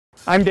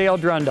I'm Dale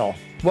Drendel.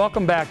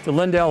 Welcome back to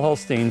Lindale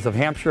Holsteins of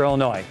Hampshire,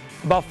 Illinois,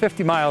 about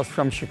 50 miles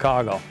from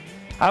Chicago.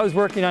 I was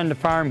working on the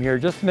farm here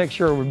just to make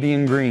sure we're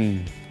being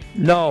green.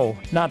 No,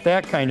 not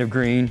that kind of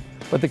green,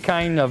 but the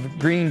kind of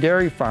green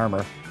dairy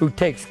farmer who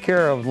takes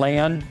care of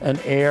land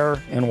and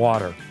air and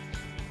water.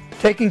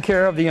 Taking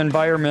care of the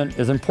environment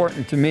is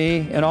important to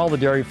me and all the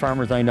dairy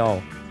farmers I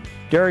know.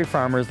 Dairy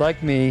farmers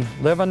like me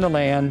live on the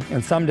land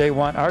and someday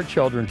want our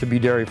children to be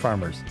dairy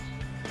farmers.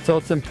 So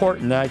it's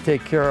important that I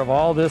take care of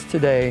all this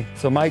today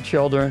so my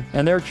children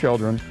and their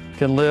children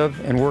can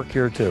live and work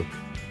here too.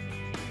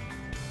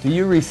 Do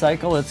you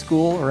recycle at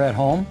school or at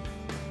home?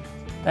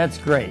 That's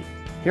great.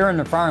 Here on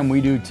the farm we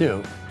do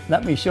too.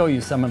 Let me show you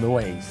some of the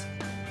ways.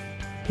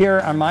 Here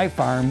on my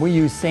farm we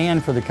use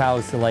sand for the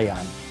cows to lay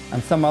on.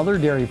 On some other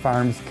dairy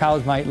farms,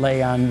 cows might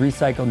lay on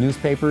recycled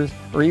newspapers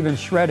or even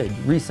shredded,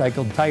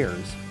 recycled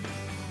tires.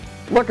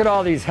 Look at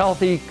all these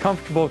healthy,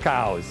 comfortable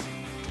cows.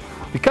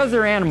 Because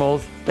they're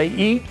animals, they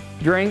eat,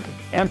 drink,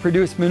 and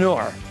produce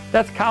manure.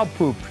 That's cow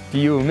poop to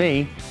you and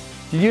me.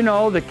 Did you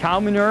know that cow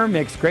manure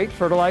makes great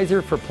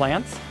fertilizer for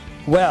plants?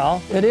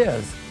 Well, it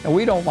is, and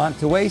we don't want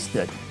to waste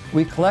it.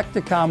 We collect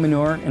the cow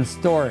manure and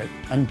store it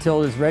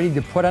until it is ready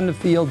to put on the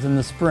fields in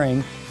the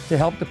spring to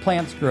help the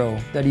plants grow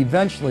that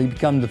eventually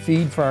become the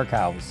feed for our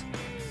cows.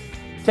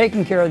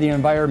 Taking care of the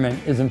environment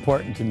is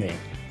important to me,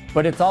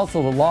 but it's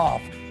also the law.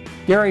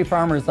 Dairy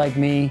farmers like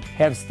me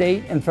have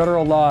state and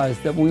federal laws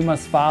that we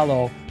must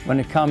follow when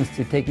it comes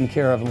to taking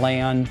care of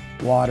land,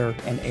 water,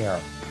 and air.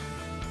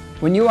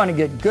 When you want to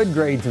get good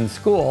grades in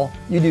school,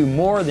 you do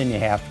more than you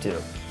have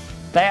to.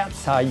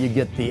 That's how you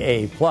get the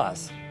A+.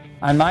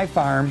 On my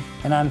farm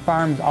and on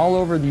farms all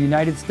over the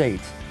United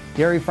States,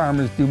 dairy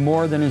farmers do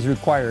more than is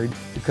required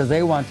because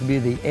they want to be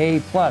the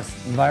A+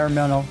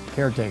 environmental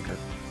caretaker.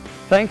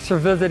 Thanks for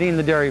visiting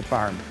the dairy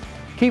farm.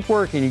 Keep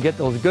working to get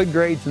those good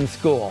grades in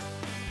school.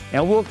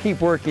 And we'll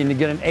keep working to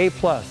get an A+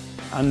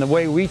 on the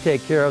way we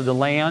take care of the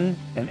land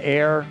and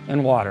air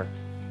and water.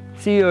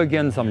 See you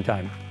again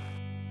sometime.